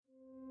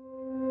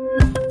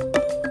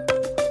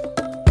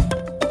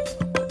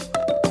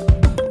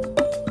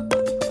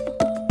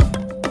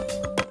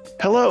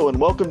and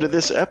welcome to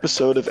this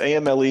episode of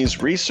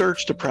AMLE's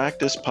Research to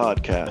Practice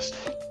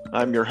podcast.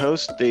 I'm your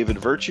host, David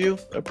Virtue,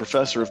 a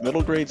professor of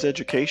middle grades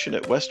education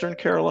at Western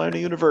Carolina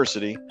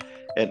University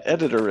and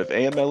editor of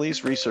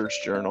AMLE's research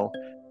journal,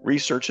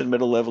 Research in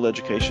Middle Level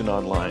Education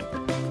Online.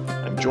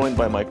 I'm joined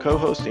by my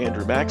co-host,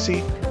 Andrew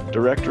Maxey,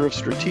 Director of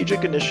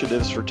Strategic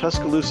Initiatives for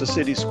Tuscaloosa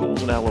City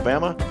Schools in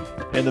Alabama,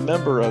 and a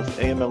member of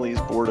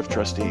AMLE's Board of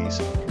Trustees.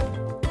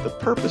 The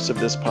purpose of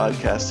this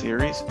podcast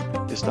series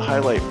is to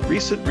highlight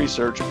recent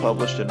research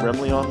published in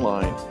Remley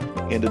Online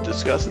and to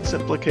discuss its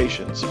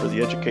implications for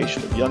the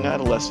education of young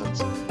adolescents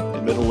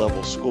in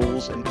middle-level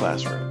schools and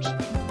classrooms.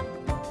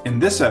 In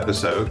this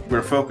episode,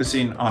 we're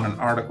focusing on an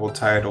article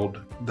titled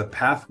 "The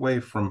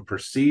Pathway from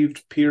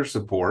Perceived Peer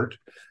Support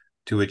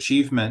to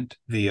Achievement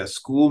via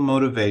School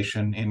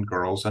Motivation in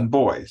Girls and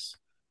Boys,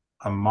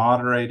 a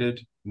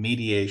Moderated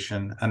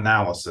Mediation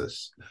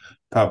Analysis,"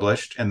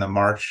 published in the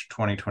March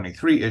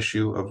 2023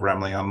 issue of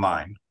Remley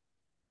Online.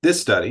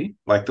 This study,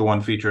 like the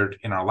one featured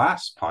in our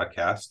last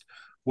podcast,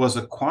 was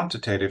a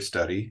quantitative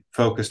study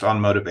focused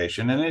on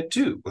motivation, and it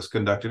too was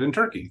conducted in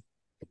Turkey.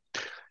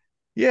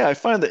 Yeah, I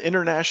find the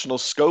international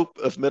scope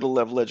of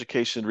middle-level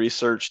education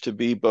research to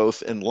be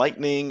both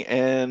enlightening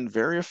and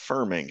very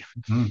affirming.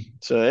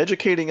 So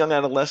educating young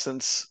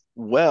adolescents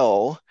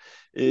well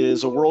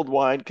is a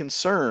worldwide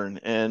concern,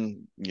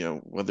 and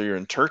whether you're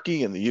in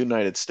Turkey, in the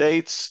United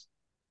States,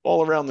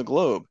 all around the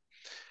globe.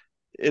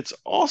 It's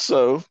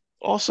also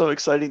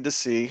exciting to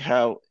see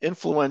how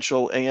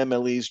influential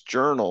AMLE's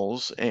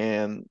journals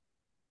and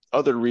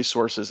other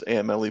resources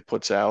AMLE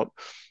puts out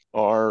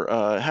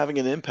are having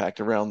an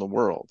impact around the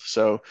world.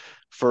 So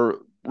for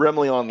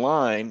Remley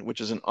Online, which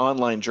is an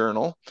online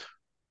journal,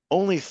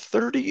 only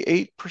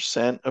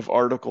 38% of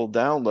article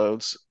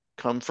downloads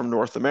come from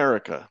North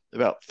America.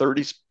 About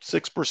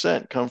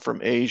 36% come from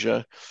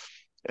Asia,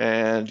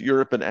 and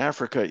Europe and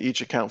Africa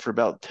each account for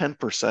about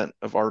 10%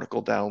 of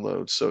article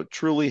downloads. So it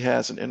truly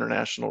has an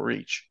international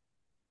reach.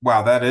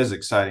 Wow, that is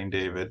exciting,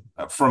 David.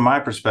 From my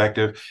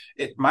perspective,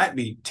 it might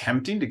be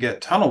tempting to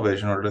get tunnel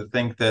vision or to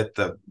think that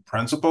the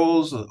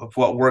principles of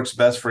what works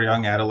best for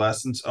young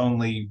adolescents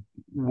only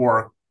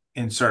work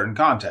in certain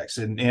contexts,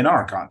 in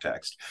our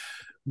context.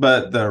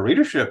 But the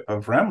readership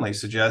of Remley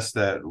suggests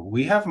that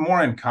we have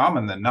more in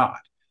common than not.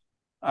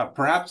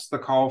 Perhaps the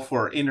call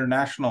for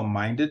international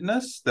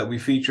mindedness that we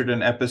featured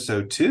in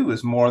episode 2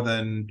 is more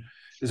than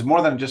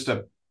just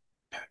a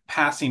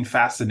passing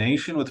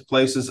fascination with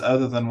places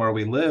other than where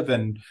we live,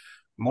 and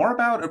more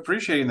about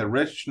appreciating the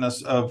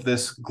richness of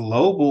this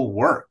global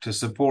work to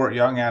support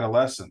young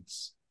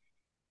adolescents.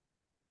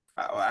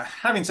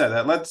 Having said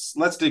that,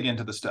 let's dig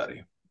into the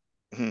study.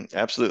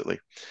 Absolutely.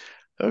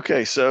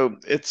 Okay, so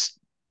it's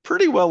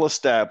pretty well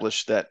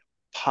established that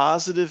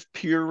positive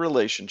peer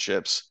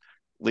relationships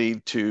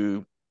lead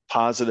to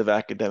positive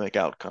academic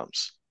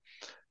outcomes.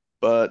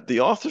 But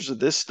the authors of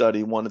this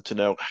study wanted to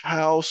know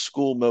how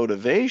school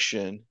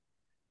motivation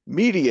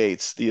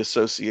mediates the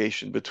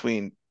association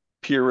between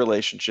peer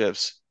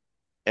relationships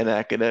and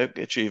academic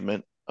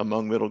achievement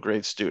among middle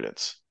grade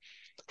students.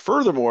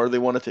 Furthermore, they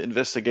wanted to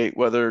investigate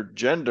whether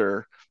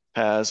gender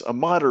has a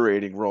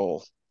moderating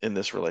role in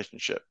this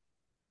relationship.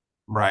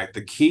 Right.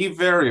 The key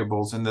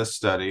variables in this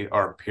study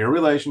are peer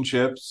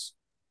relationships,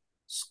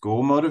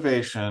 school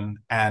motivation,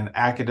 and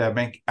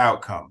academic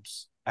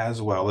outcomes,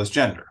 as well as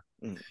gender.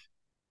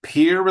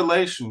 Peer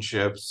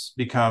relationships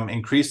become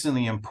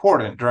increasingly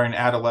important during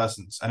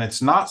adolescence, and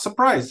it's not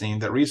surprising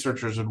that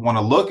researchers would want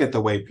to look at the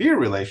way peer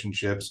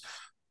relationships,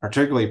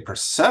 particularly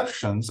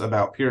perceptions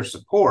about peer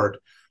support,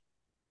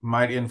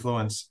 might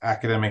influence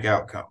academic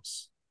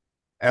outcomes.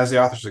 As the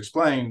authors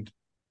explained,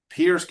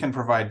 peers can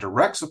provide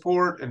direct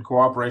support and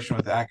cooperation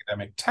with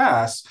academic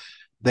tasks.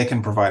 They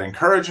can provide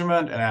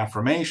encouragement and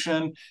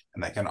affirmation,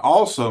 and they can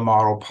also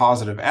model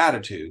positive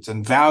attitudes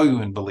and value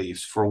and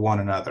beliefs for one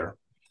another.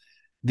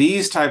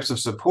 These types of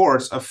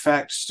supports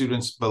affect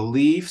students'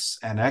 beliefs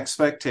and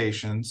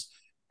expectations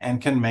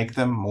and can make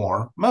them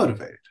more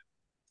motivated.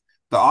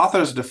 The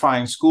authors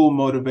define school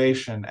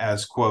motivation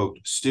as, quote,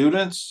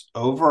 students'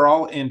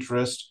 overall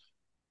interest,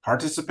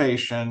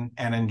 participation,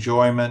 and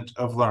enjoyment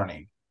of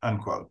learning,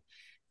 unquote.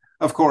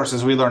 Of course,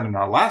 as we learned in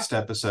our last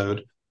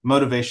episode,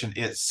 motivation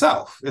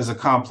itself is a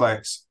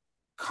complex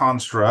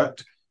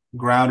construct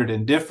grounded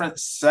in different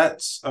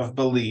sets of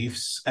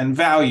beliefs and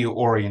value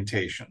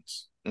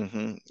orientations.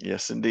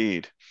 Yes,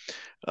 indeed.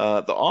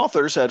 The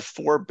authors had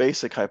 4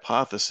 basic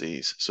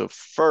hypotheses. So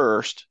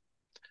first,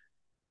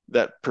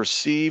 that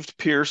perceived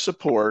peer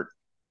support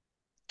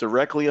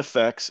directly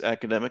affects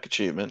academic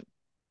achievement.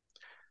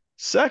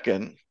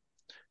 Second,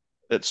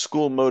 that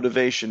school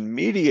motivation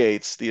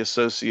mediates the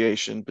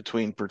association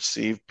between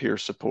perceived peer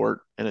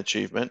support and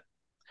achievement.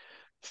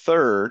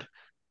 Third,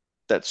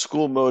 that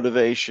school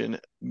motivation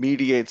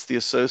mediates the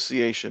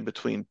association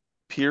between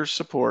peer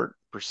support,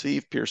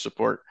 perceived peer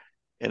support,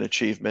 and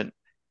achievement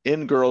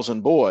in girls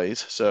and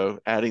boys, so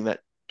adding that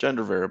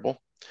gender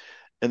variable.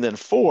 And then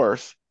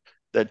fourth,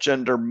 that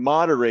gender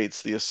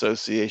moderates the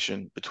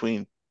association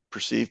between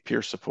perceived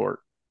peer support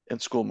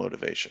and school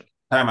motivation.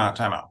 Time out,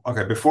 time out.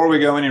 Okay, before we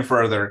go any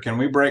further, can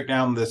we break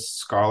down this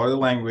scholarly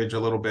language a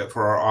little bit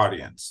for our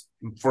audience?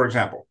 For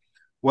example,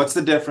 what's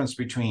the difference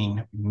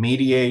between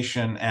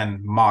mediation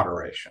and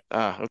moderation?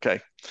 Okay.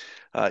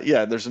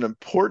 Yeah, there's an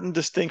important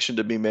distinction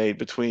to be made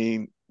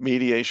between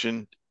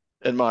mediation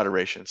and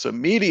moderation. So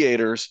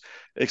mediators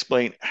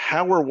explain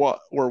how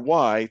or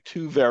why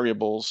two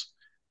variables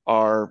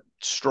are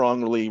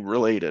strongly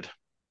related.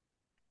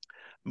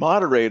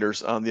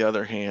 Moderators, on the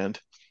other hand,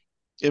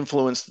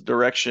 influence the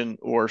direction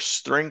or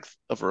strength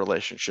of a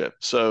relationship.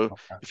 So Okay.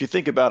 if you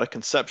think about a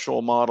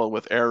conceptual model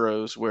with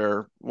arrows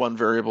where one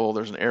variable,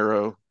 there's an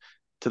arrow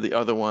to the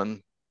other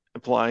one,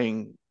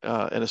 implying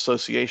an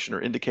association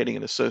or indicating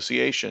an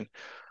association.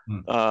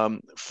 Hmm.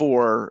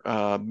 For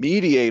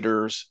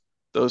mediators,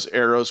 those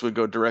arrows would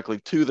go directly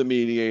to the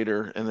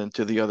mediator and then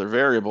to the other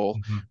variable.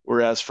 Mhm.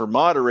 Whereas for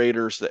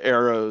moderators, the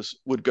arrows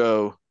would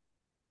go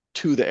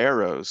to the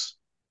arrows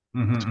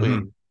Mhm,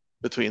 between mhm,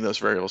 between those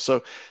variables.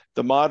 So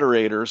the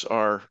moderators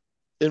are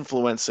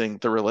influencing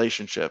the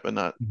relationship and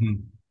not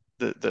mhm.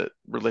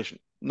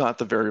 not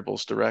the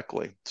variables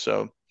directly.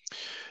 So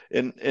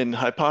in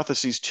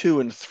hypotheses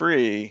 2 and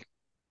 3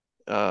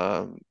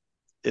 um,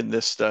 in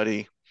this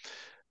study,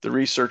 the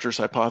researchers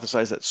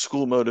hypothesize that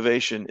school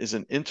motivation is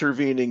an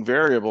intervening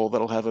variable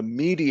that'll have a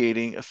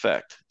mediating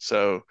effect.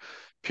 So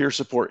peer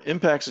support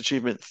impacts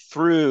achievement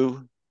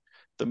through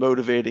the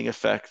motivating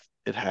effect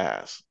it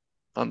has.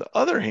 On the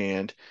other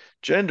hand,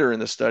 gender in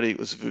the study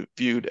was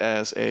viewed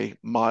as a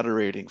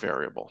moderating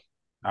variable.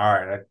 All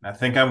right, I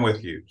think I'm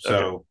with you. Okay.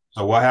 So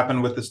what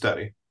happened with the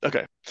study?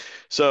 Okay.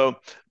 So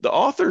the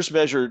authors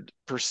measured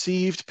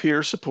perceived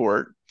peer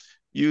support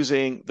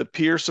using the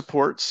peer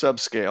support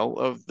subscale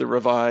of the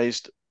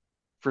revised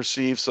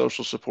perceived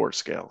social support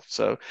scale.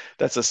 So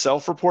that's a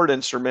self-report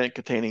instrument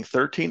containing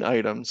 13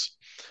 items.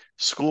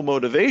 School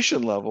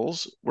motivation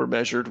levels were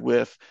measured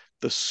with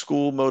the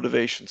school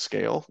motivation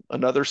scale,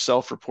 another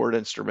self-report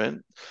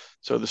instrument.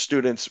 So the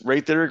students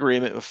rate their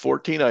agreement with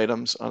 14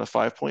 items on a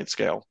 5-point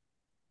scale.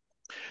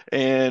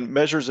 And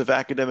measures of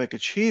academic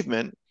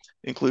achievement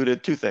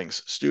included two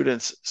things: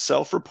 students'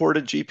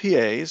 self-reported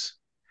GPAs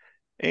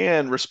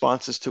and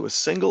responses to a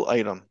single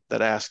item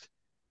that asked,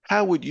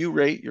 how would you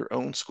rate your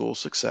own school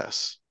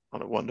success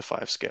on a 1 to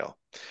 5 scale?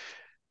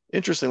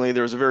 Interestingly,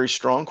 there was a very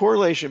strong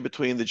correlation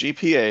between the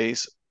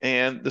GPAs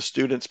and the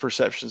students'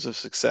 perceptions of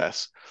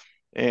success.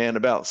 And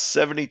about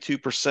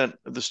 72%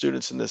 of the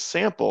students in this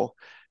sample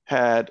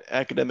had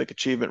academic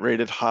achievement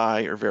rated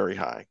high or very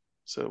high.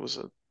 So it was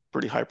a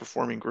pretty high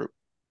performing group.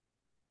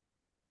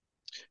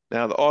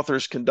 Now, the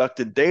authors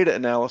conducted data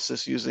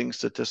analysis using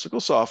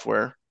statistical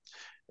software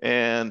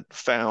and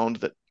found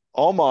that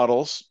all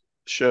models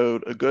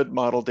showed a good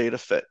model data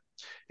fit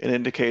and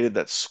indicated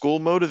that school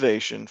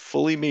motivation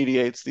fully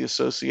mediates the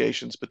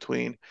associations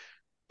between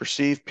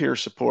perceived peer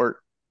support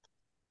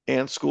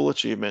and school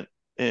achievement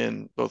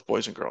in both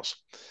boys and girls.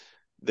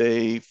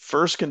 They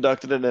first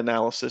conducted an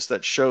analysis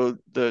that showed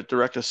the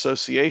direct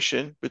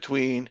association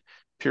between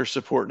peer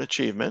support and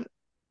achievement.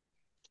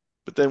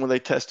 But then when they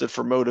tested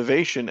for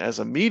motivation as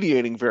a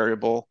mediating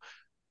variable,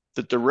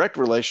 the direct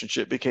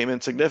relationship became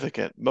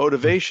insignificant.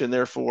 Motivation,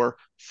 therefore,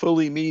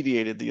 fully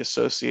mediated the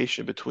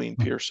association between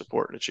peer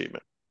support and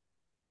achievement.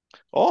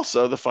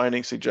 Also, the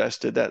findings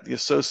suggested that the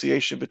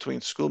association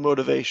between school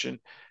motivation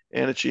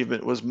and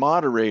achievement was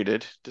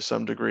moderated to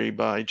some degree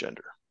by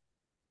gender.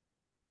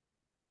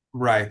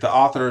 Right. The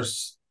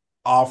authors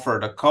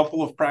offered a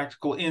couple of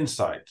practical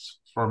insights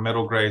for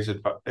middle grade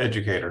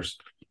educators.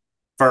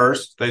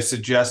 First, they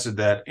suggested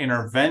that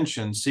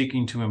interventions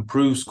seeking to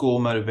improve school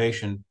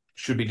motivation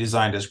should be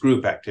designed as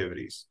group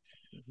activities.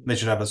 They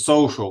should have a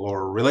social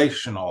or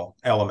relational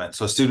element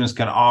so students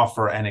can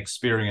offer and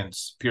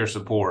experience peer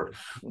support.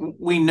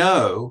 We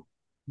know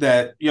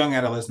that young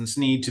adolescents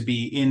need to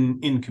be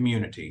in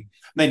community.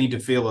 They need to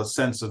feel a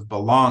sense of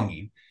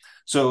belonging.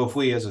 So if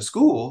we as a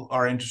school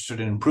are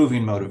interested in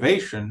improving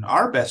motivation,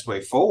 our best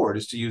way forward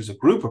is to use a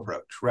group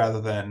approach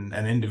rather than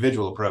an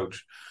individual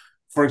approach.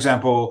 For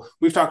example,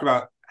 we've talked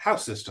about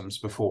house systems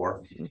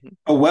before. Mhm.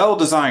 A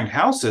well-designed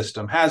house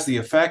system has the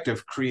effect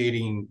of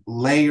creating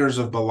layers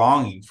of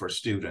belonging for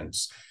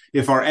students.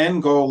 If our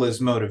end goal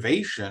is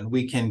motivation,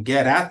 we can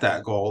get at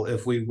that goal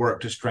if we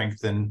work to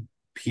strengthen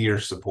peer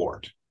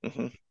support.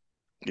 Mm-hmm.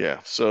 Yeah.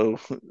 So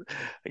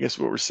I guess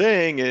what we're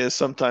saying is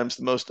sometimes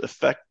the most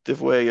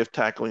effective way of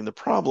tackling the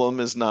problem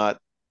is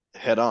not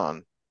head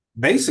on.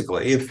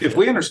 Basically, if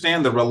we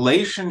understand the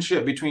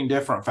relationship between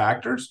different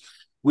factors,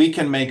 we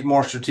can make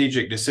more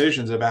strategic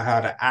decisions about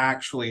how to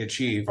actually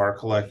achieve our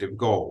collective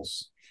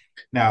goals.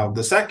 Now,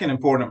 the second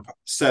important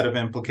set of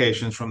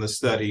implications from the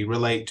study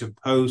relate to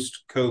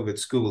post-COVID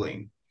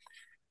schooling.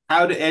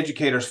 How do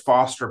educators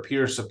foster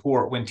peer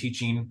support when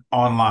teaching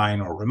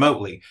online or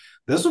remotely?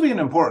 This will be an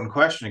important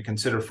question to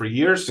consider for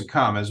years to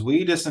come as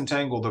we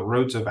disentangle the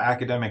roots of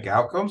academic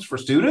outcomes for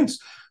students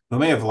who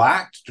may have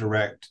lacked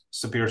direct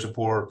peer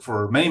support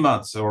for many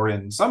months or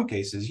in some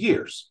cases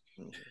years.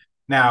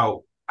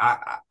 Now,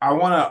 I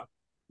want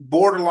to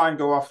borderline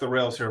go off the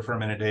rails here for a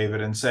minute,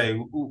 David, and say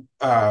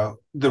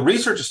the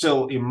research is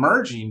still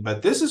emerging,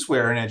 but this is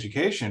where in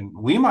education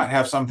we might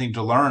have something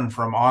to learn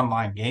from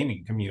online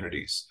gaming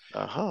communities.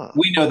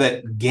 We know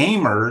that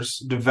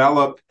gamers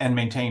develop and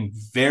maintain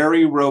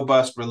very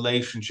robust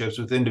relationships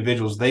with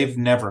individuals they've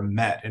never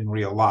met in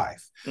real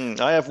life.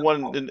 I have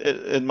one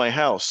in my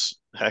house,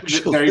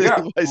 actually. There you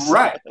go.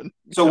 Right.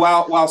 So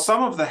while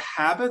some of the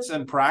habits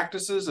and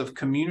practices of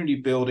community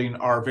building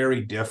are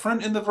very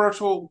different in the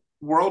virtual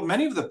world,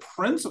 many of the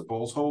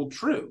principles hold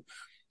true.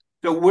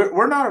 So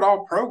we're not at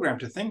all programmed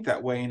to think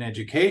that way in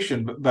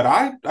education, but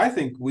I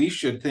think we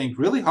should think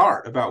really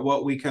hard about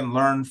what we can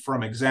learn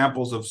from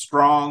examples of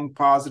strong,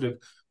 positive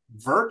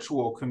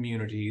virtual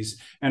communities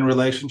and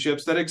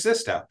relationships that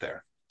exist out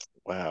there.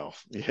 Wow.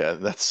 Yeah,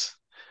 that's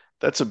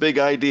a big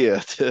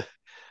idea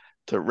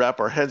to wrap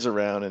our heads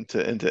around and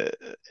to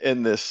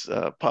end this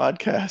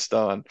podcast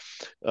on.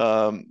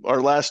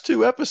 Our last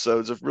two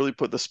episodes have really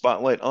put the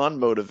spotlight on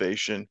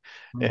motivation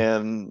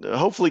and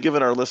hopefully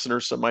given our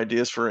listeners some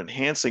ideas for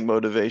enhancing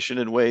motivation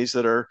in ways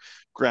that are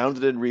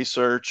grounded in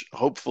research,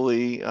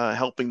 hopefully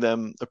helping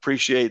them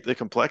appreciate the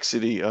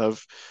complexity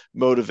of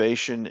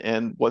motivation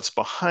and what's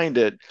behind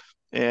it,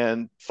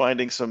 and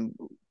finding some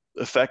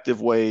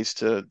effective ways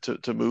to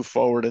move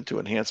forward and to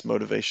enhance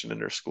motivation in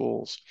their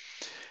schools.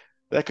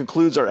 That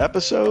concludes our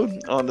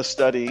episode on the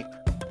study,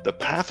 The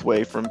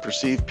Pathway from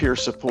Perceived Peer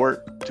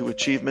Support to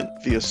Achievement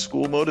via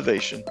School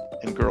Motivation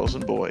in Girls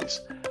and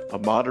Boys, a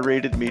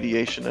moderated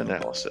mediation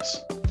analysis.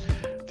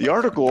 The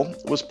article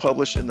was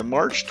published in the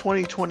March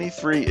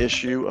 2023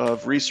 issue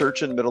of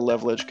Research in Middle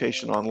Level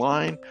Education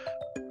Online,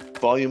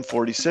 Volume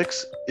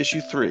 46,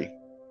 Issue 3.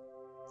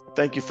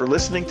 Thank you for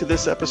listening to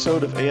this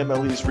episode of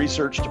AMLE's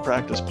Research to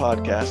Practice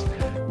podcast.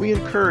 We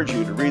encourage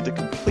you to read the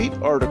complete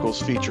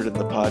articles featured in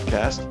the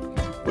podcast,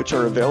 which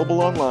are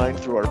available online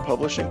through our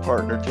publishing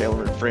partner,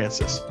 Taylor &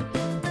 Francis.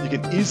 You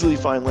can easily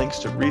find links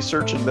to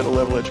Research in Middle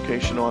Level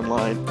Education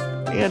Online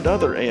and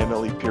other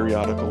AMLE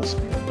periodicals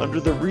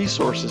under the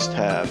Resources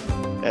tab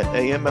at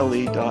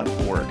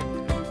amle.org.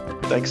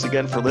 Thanks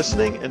again for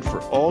listening and for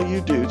all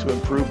you do to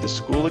improve the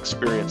school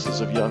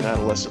experiences of young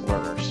adolescent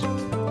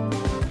learners.